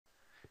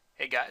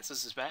Hey guys,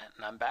 this is Matt,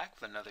 and I'm back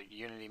with another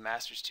Unity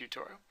Masters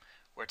tutorial,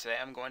 where today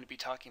I'm going to be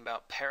talking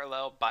about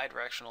Parallel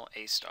Bidirectional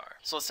A star.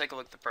 So let's take a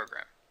look at the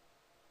program.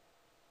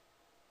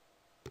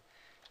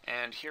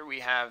 And here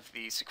we have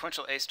the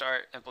sequential A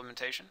star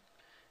implementation,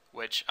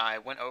 which I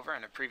went over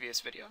in a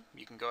previous video.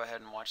 You can go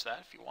ahead and watch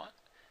that if you want.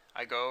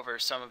 I go over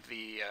some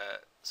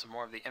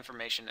more of the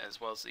information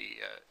as well as the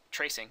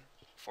tracing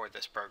for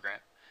this program.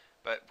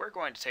 But we're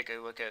going to take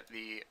a look at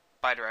the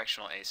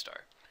bidirectional A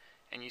star.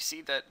 And you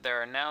see that there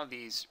are now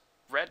these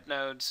red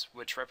nodes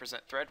which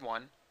represent thread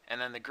 1,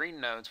 and then the green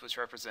nodes which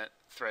represent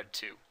thread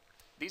 2.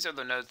 These are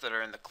the nodes that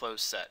are in the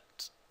closed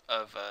set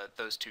of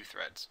those two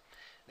threads.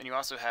 Then you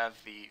also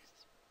have the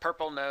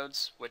purple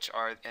nodes which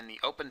are in the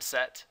open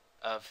set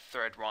of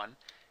thread 1,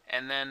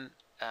 and then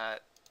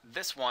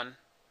this one,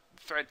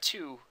 thread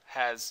 2,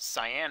 has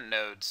cyan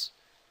nodes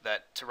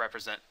to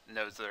represent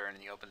nodes that are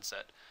in the open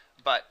set.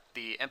 But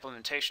the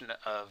implementation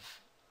of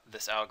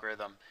this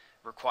algorithm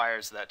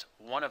requires that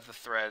one of the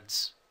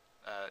threads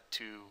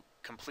to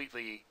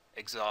completely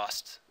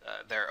exhaust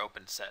their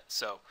open set.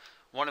 So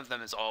one of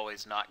them is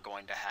always not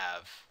going to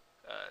have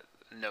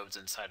nodes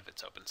inside of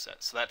its open set.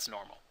 So that's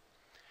normal.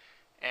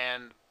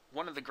 And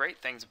one of the great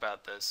things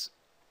about this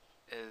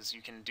is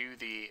you can do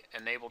the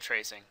enable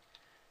tracing,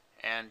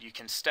 and you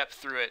can step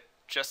through it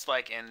just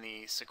like in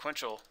the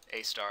sequential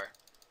A star,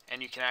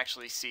 and you can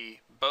actually see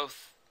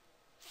both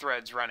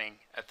threads running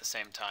at the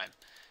same time.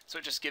 So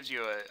it just gives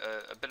you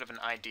a bit of an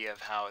idea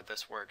of how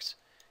this works.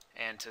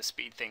 And to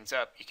speed things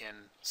up, you can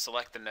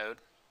select the node,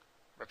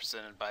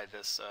 represented by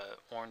this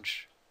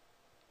orange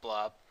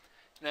blob,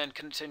 and then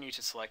continue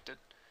to select it.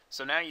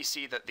 So now you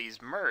see that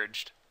these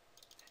merged,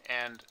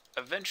 and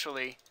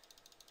eventually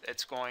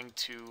it's going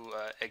to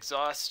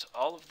exhaust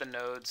all of the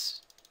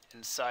nodes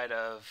inside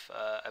of,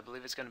 I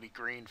believe it's going to be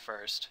green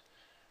first.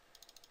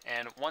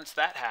 And once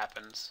that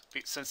happens,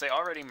 since they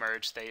already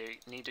merged, they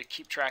need to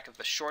keep track of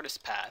the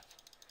shortest path.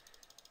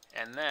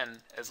 And then,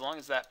 as long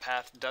as that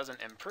path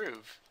doesn't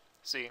improve,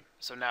 see,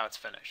 so now it's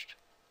finished.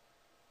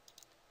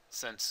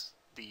 Since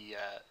the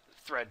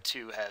thread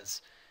 2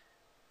 has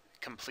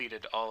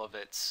completed all of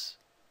its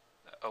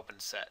open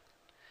set.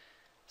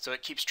 So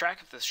it keeps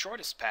track of the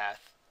shortest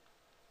path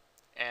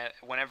and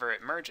whenever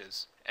it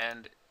merges.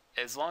 And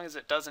as long as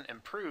it doesn't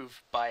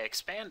improve by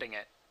expanding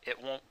it,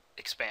 it won't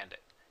expand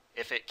it.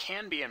 If it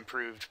can be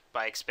improved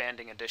by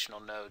expanding additional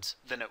nodes,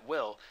 then it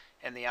will,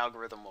 and the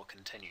algorithm will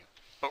continue.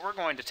 But we're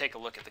going to take a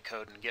look at the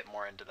code and get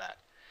more into that.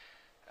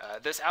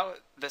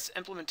 This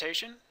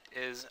implementation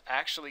is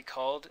actually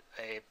called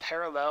a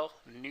Parallel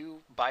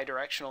New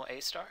Bidirectional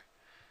A star.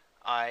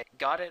 I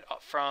got it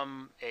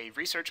from a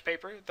research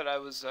paper that I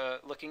was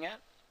looking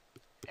at,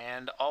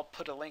 and I'll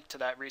put a link to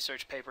that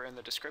research paper in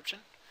the description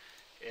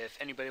if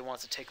anybody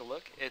wants to take a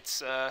look.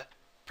 It's a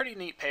pretty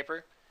neat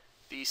paper.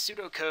 The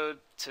pseudocode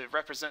to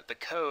represent the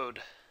code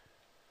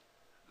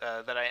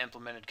that I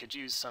implemented could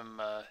use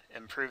some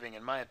improving,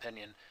 in my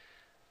opinion.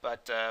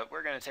 But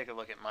we're going to take a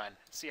look at mine,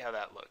 see how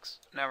that looks.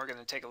 Now we're going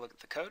to take a look at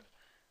the code.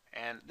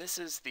 And this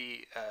is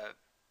the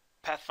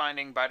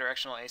pathfinding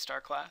bidirectional A star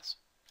class.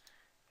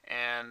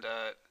 And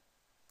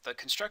the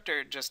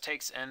constructor just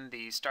takes in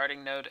the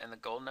starting node and the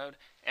goal node.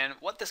 And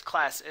what this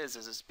class is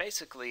it's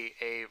basically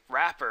a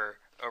wrapper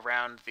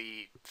around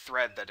the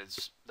thread that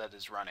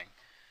is running.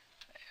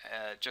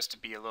 Just to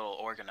be a little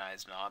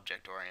organized and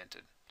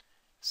object-oriented.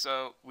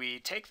 So we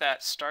take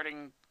that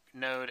starting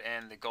node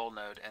and the goal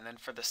node, and then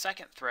for the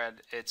second thread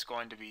it's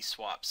going to be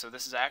swapped. So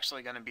this is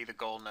actually going to be the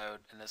goal node,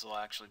 and this will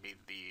actually be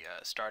the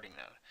starting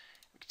node.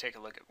 We can take a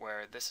look at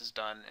where this is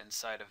done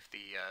inside of the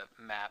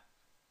map.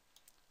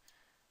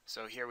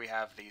 So here we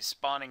have the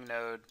spawning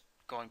node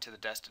going to the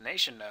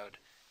destination node,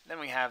 then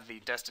we have the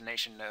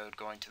destination node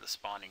going to the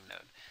spawning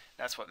node.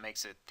 That's what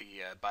makes it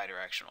the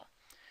bidirectional.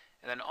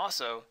 And then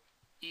also,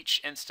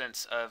 each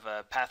instance of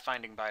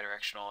pathfinding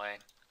bidirectional A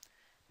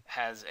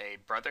has a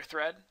brother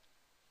thread,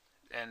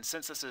 and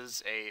since this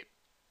is a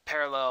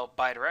parallel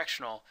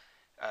bidirectional,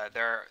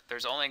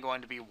 there's only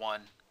going to be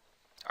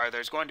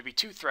there's going to be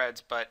two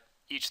threads, but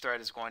each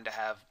thread is going to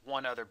have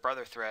one other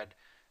brother thread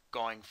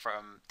going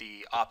from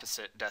the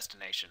opposite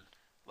destination,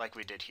 like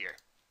we did here.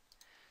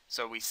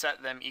 So we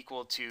set them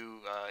equal to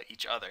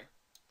each other,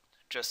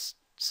 just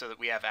so that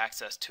we have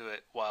access to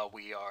it while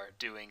we are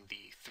doing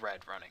the thread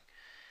running.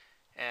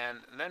 And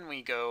then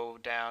we go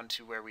down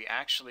to where we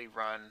actually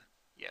run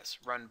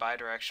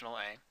bidirectional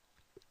A.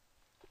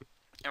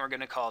 And we're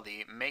going to call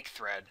the make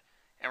thread,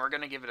 and we're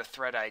going to give it a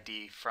thread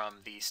ID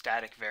from the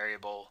static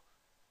variable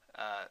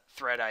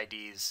thread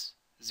IDs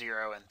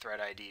 0 and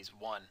thread IDs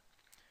 1,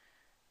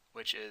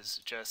 which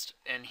is just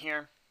in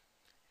here.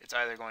 It's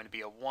either going to be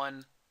a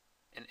 1,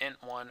 an int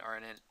 1, or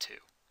an int 2.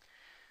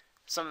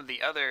 Some of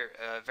the other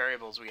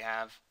variables we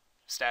have,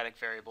 static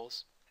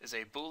variables, is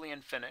a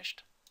Boolean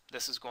finished.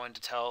 This is going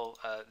to tell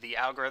the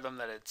algorithm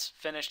that it's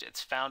finished,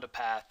 it's found a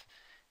path,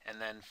 and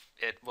then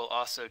it will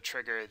also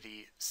trigger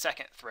the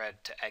second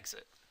thread to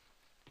exit.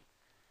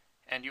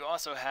 And you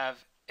also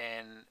have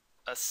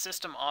a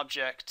system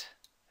object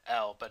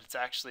L, but it's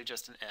actually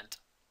just an int.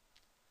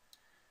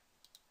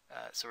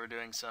 So we're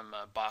doing some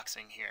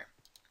boxing here.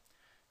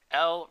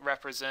 L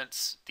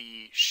represents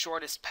the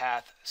shortest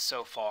path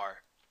so far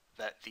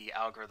that the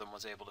algorithm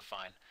was able to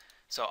find.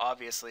 So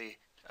obviously,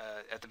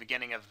 at the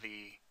beginning of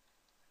the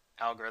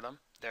algorithm,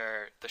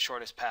 the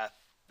shortest path,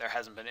 there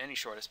hasn't been any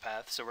shortest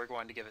path, so we're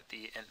going to give it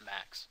the int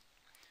max.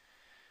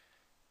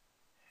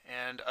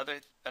 And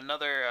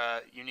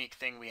another unique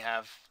thing we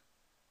have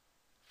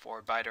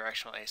for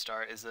bidirectional A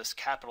star is this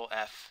capital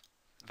F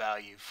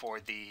value for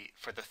the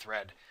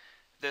thread.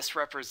 This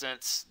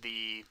represents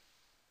the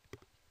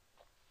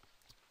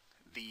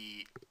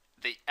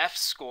F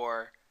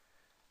score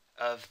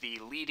of the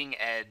leading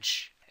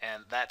edge,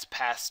 and that's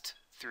passed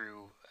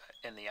through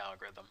in the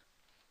algorithm.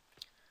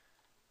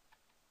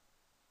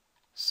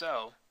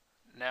 So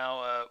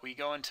now we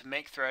go into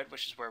make thread,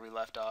 which is where we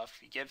left off.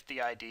 You give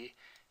the ID,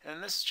 and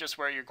then this is just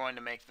where you're going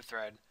to make the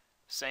thread,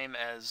 same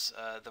as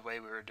the way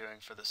we were doing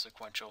for the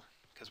sequential,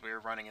 because we were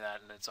running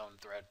that in its own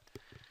thread.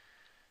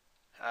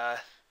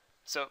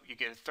 So you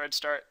get a thread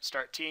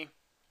start T,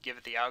 give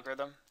it the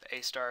algorithm, the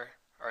A star,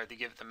 or you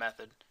give it the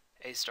method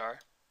A star,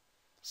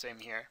 same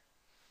here,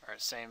 or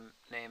same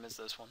name as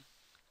this one.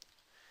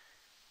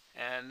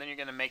 And then you're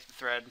going to make the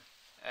thread,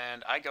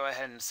 and I go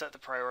ahead and set the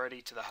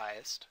priority to the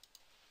highest,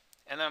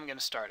 and then I'm going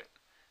to start it.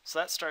 So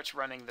that starts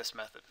running this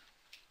method.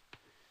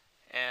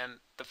 And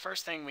the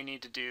first thing we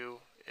need to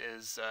do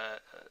is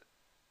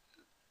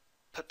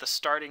put the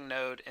starting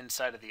node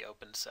inside of the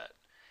open set.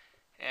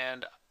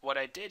 And what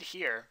I did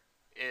here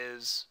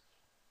is,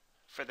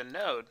 for the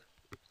node,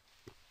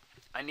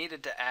 I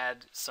needed to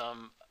add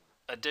some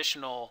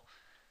additional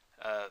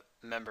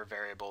member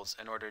variables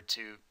in order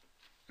to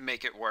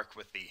make it work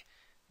with the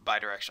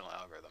bidirectional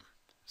algorithm.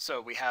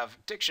 So we have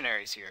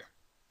dictionaries here,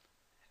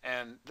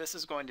 and this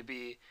is going to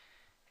be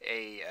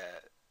a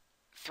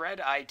thread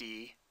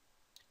ID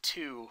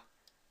to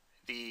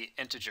the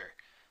integer.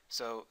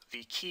 So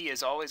the key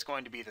is always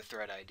going to be the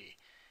thread ID.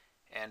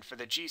 And for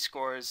the G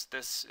scores,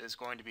 this is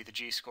going to be the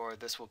G score,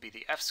 this will be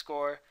the F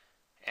score,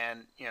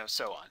 and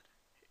so on.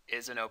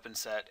 Is an open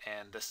set,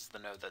 and this is the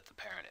node that the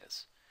parent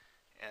is.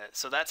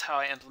 So that's how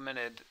I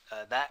implemented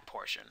that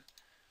portion.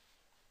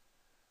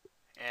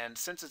 And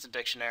since it's a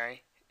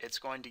dictionary, it's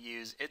going to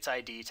use its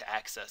ID to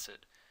access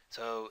it.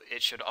 So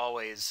it should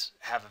always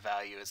have a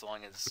value as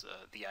long as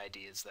the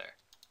ID is there.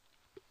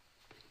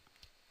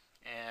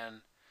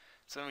 And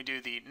so then we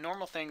do the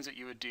normal things that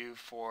you would do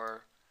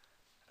for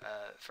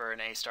an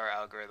A star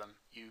algorithm.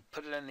 You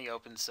put it in the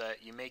open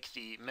set, you make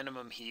the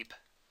minimum heap,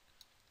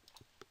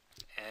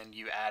 and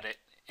you add it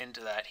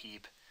into that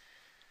heap.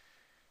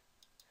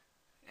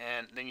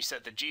 And then you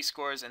set the G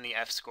scores and the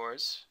F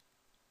scores.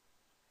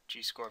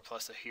 G score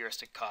plus a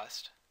heuristic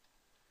cost.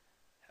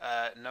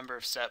 Number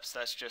of steps,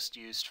 that's just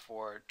used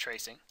for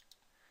tracing.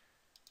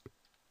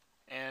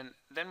 And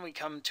then we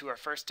come to our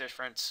first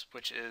difference,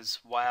 which is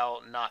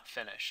while not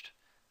finished.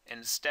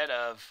 Instead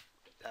of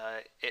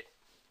it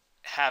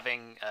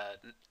having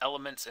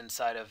elements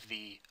inside of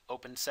the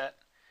open set,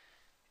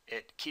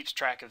 it keeps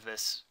track of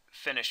this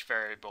finish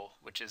variable,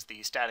 which is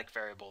the static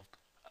variable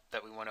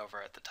that we went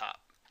over at the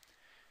top.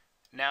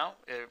 Now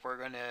we're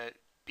going to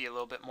be a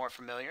little bit more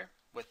familiar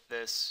with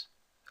this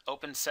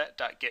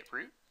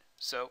openset.getRoot.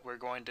 So we're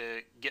going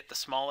to get the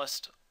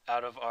smallest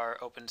out of our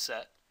open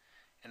set,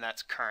 and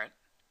that's current.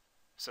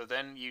 So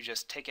then you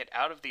just take it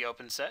out of the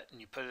open set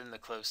and you put it in the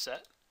closed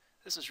set.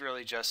 This is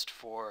really just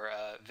for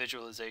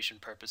visualization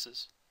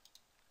purposes.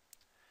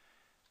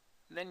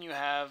 Then you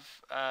have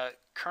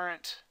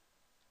current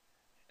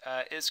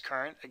is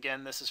current.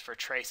 Again, this is for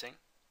tracing.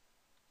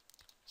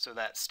 So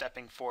that's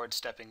stepping forward,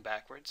 stepping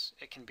backwards.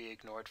 It can be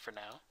ignored for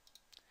now.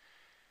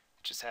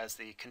 It just has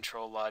the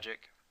control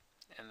logic,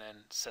 and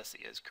then sets the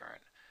is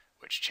current,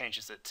 which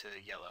changes it to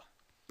yellow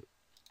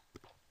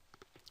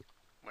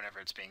whenever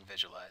it's being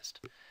visualized.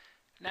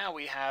 Now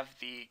we have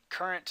the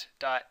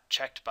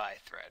current.checkedBy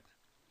thread.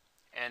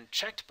 And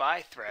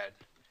checkedBy thread,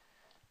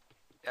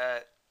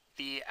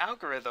 the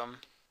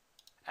algorithm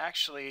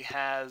actually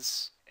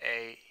has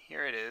a,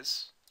 here it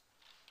is,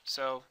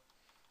 so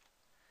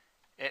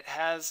it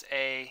has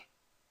a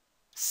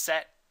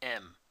set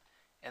m,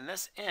 and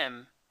this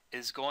m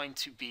is going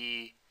to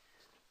be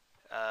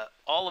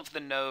all of the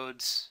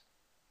nodes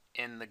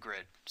in the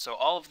grid, so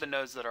all of the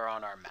nodes that are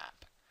on our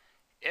map.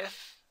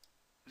 If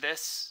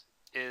this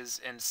is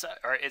in set,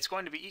 or it's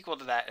going to be equal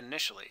to that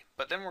initially,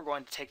 but then we're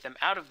going to take them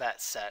out of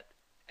that set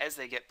as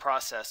they get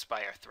processed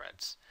by our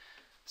threads.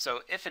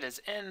 So if it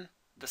is in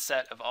the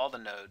set of all the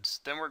nodes,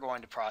 then we're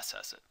going to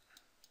process it.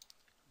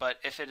 But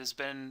if it has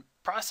been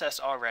processed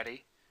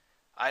already,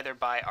 either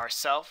by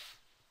ourself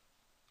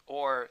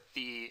or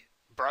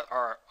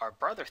our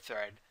brother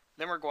thread,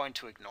 then we're going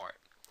to ignore it.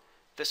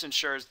 This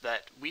ensures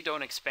that we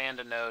don't expand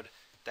a node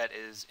that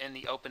is in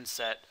the open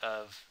set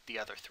of the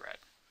other thread.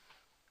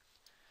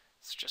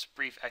 It's just a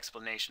brief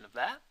explanation of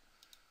that.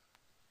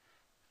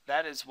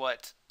 That is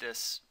what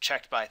this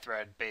checkedBy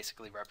thread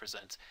basically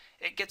represents.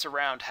 It gets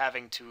around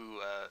having to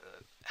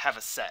have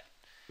a set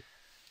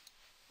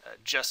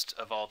just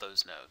of all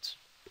those nodes.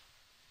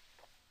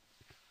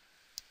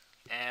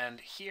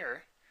 And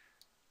here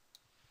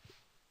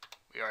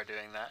we are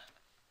doing that.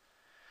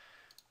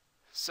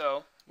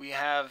 So we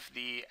have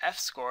the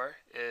f-score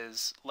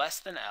is less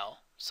than L.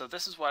 So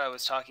this is what I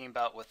was talking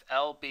about with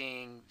L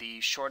being the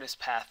shortest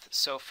path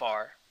so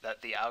far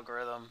that the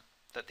algorithm,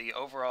 that the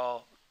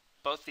overall,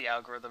 both the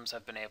algorithms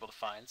have been able to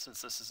find,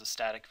 since this is a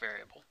static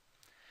variable.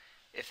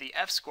 If the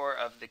f-score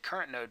of the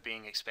current node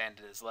being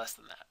expanded is less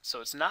than that. So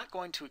it's not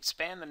going to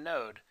expand the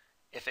node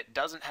if it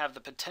doesn't have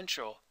the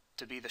potential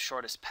to be the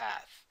shortest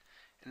path.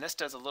 And this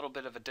does a little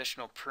bit of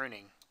additional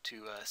pruning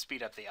to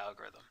speed up the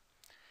algorithm.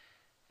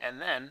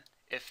 And then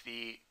if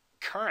the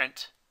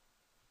current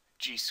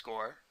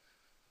g-score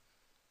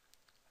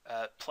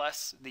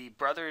plus the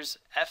brother's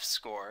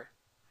f-score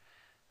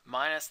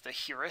minus the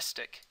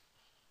heuristic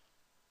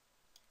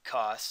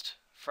cost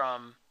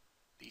from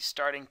the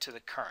starting to the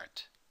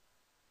current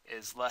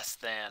is less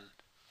than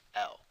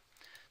L.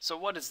 So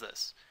what is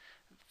this?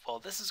 Well,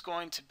 this is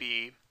going to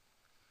be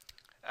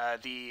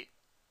the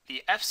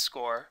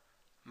f-score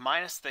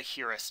minus the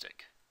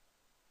heuristic.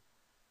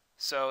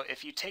 So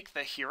if you take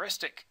the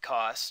heuristic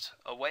cost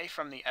away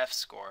from the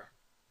f-score,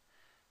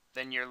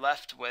 then you're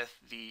left with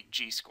the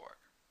g-score.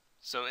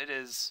 So it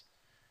is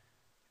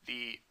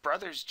the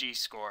brother's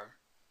g-score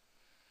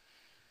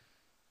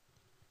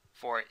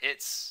for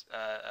its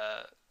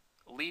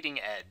leading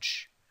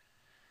edge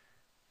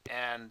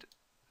and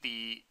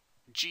the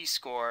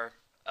g-score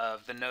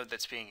of the node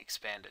that's being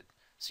expanded.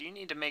 So you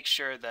need to make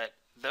sure that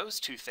those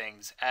two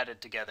things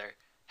added together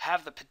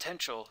have the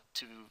potential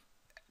to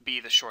be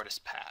the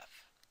shortest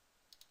path.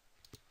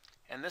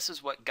 And this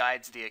is what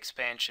guides the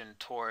expansion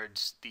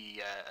towards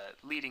the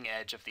leading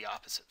edge of the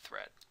opposite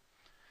thread.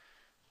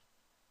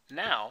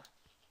 Now,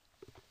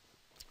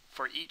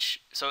 for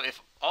each, so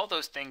if all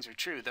those things are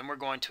true, then we're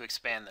going to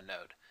expand the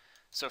node.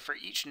 So for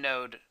each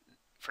node,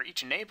 for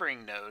each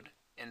neighboring node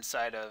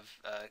inside of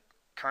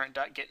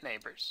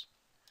current.getNeighbors,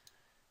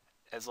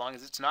 as long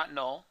as it's not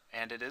null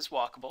and it is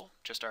walkable,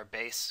 just our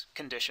base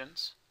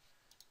conditions,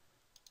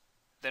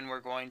 then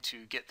we're going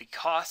to get the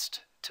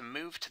cost to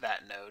move to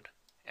that node,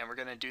 and we're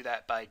going to do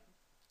that by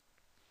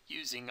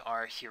using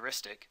our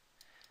heuristic,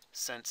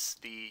 since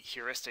the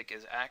heuristic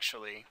is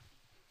actually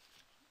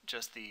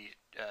just the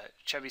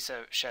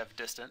Chebyshev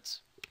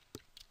distance,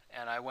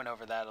 and I went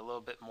over that a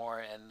little bit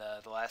more in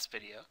the last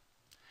video.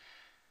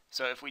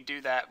 So if we do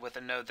that with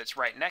a node that's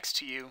right next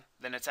to you,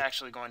 then it's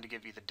actually going to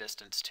give you the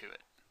distance to it.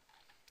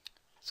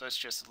 So it's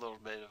just a little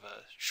bit of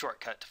a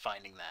shortcut to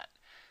finding that.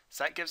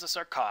 So that gives us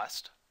our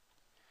cost.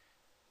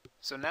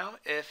 So now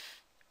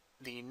if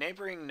the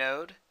neighboring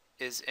node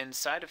is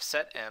inside of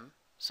set M,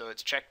 so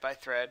it's checked by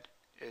thread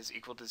is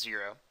equal to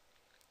 0,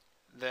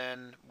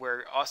 then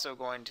we're also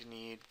going to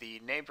need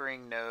the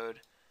neighboring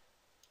node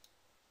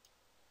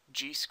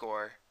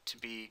g-score to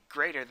be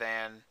greater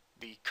than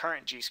the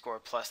current g-score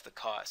plus the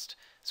cost.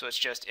 So it's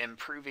just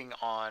improving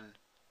on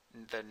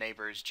the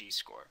neighbor's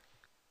g-score.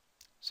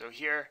 So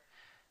here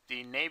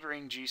the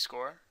neighboring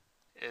g-score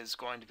is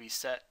going to be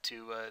set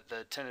to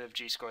the tentative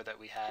g-score that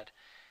we had.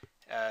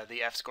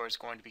 The f-score is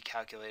going to be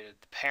calculated.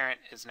 The parent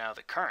is now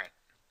the current.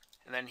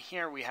 And then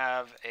here we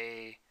have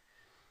a,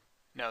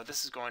 no,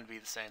 this is going to be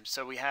the same.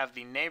 So we have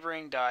the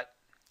neighboring dot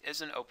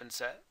is an open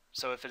set.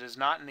 So if it is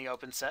not in the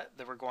open set,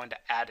 then we're going to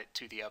add it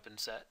to the open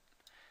set.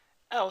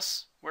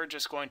 Else, we're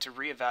just going to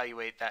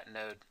reevaluate that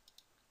node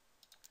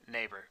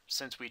neighbor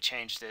since we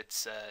changed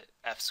its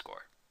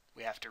f-score.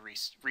 We have to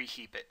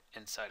reheap it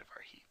inside of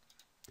our heap.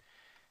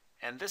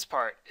 And this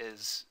part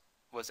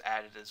was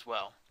added as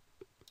well.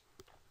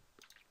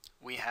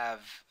 We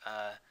have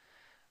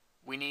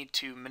we need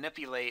to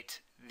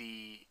manipulate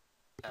the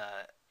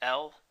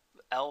L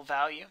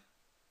value,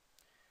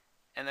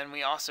 and then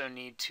we also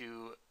need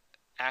to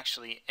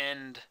actually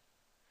end,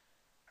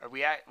 or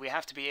we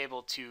have to be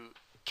able to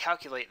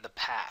calculate the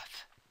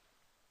path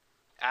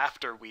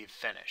after we've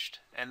finished,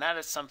 and that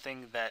is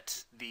something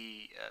that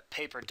the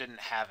paper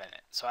didn't have in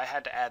it, so I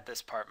had to add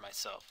this part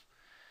myself.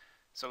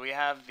 So we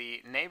have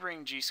the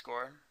neighboring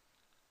g-score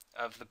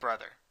of the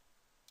brother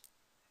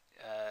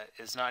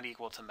is not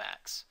equal to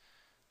max.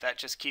 That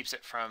just keeps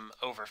it from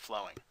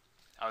overflowing.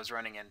 I was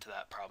running into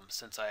that problem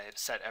since I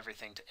set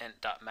everything to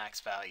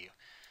int.maxValue.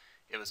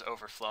 It was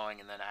overflowing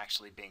and then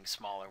actually being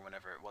smaller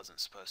whenever it wasn't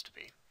supposed to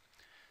be.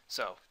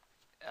 So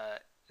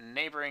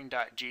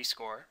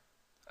neighboring.g-score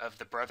of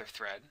the brother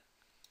thread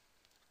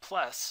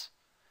plus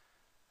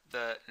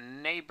the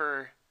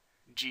neighbor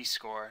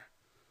g-score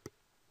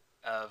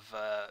of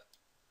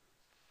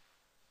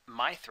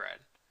my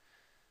thread.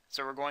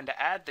 So we're going to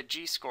add the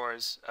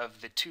g-scores of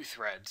the two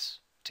threads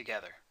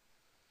together.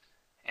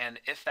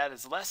 And if that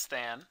is less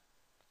than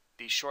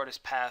the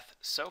shortest path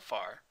so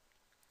far,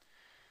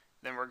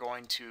 then we're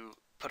going to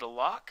put a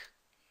lock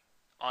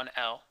on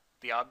L,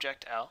 the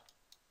object L,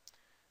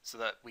 so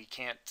that we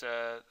can't,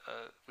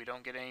 we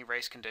don't get any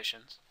race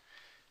conditions.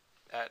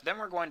 Then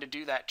we're going to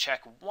do that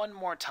check one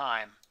more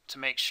time to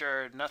make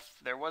sure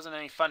there wasn't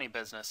any funny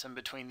business in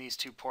between these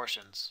two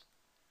portions.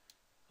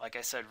 Like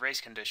I said, race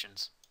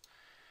conditions.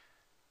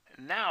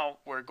 Now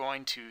we're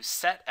going to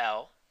set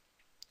L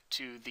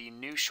to the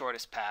new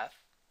shortest path,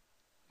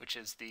 which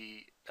is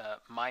the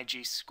my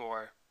G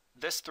score,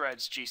 this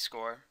thread's G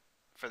score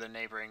for the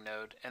neighboring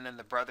node, and then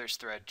the brother's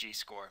thread G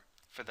score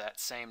for that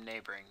same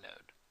neighboring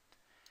node.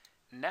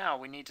 Now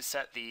we need to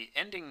set the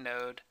ending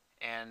node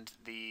and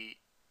the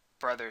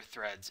brother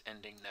thread's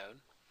ending node.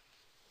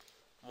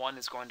 One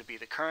is going to be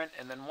the current,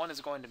 and then one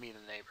is going to be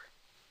the neighbor.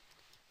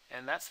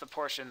 And that's the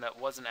portion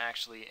that wasn't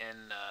actually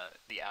in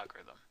the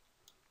algorithm.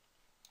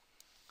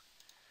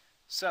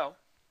 So,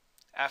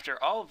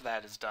 after all of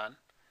that is done,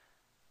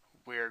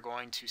 we're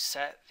going to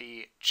set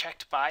the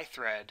checked by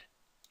thread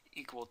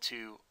equal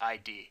to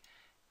ID.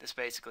 This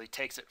basically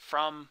takes it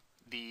from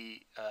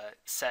the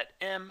set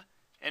M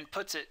and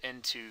puts it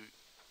into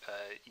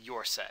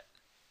your set,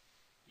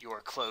 your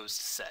closed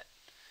set.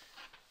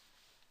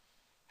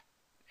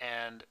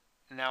 And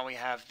now we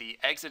have the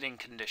exiting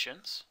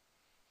conditions.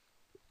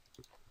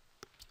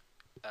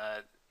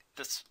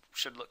 This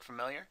should look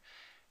familiar.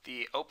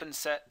 The open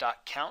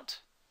set.count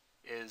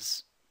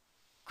is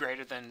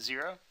greater than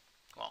 0.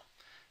 Well,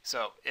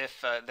 so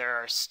if there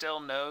are still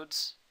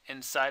nodes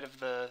inside of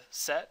the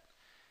set,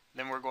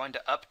 then we're going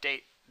to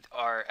update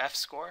our F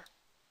score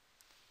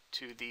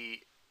to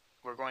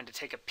we're going to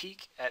take a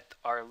peek at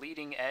our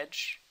leading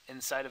edge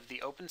inside of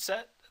the open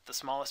set at the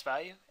smallest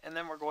value, and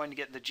then we're going to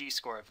get the G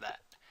score of that.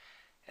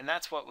 And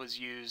that's what was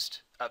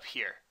used up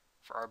here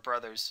for our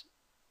brother's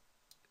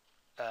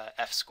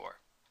F score.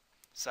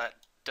 So that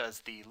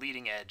does the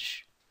leading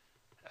edge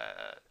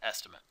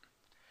estimate.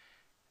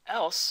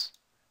 Else,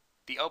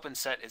 the open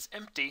set is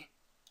empty,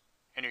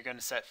 and you're going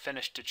to set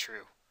finished to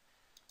true.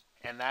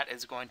 And that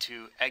is going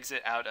to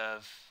exit out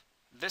of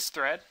this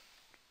thread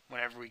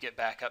whenever we get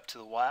back up to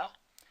the while.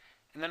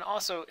 And then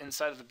also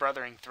inside of the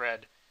brothering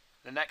thread,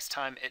 the next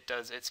time it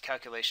does its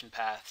calculation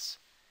paths,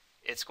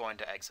 it's going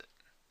to exit.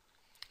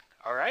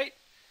 Alright,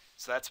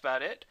 so that's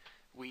about it.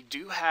 We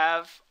do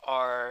have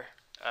our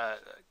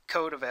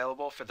code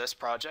available for this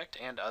project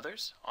and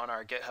others on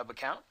our GitHub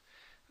account.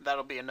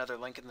 That'll be another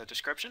link in the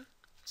description.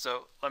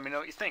 So let me know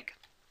what you think.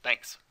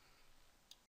 Thanks.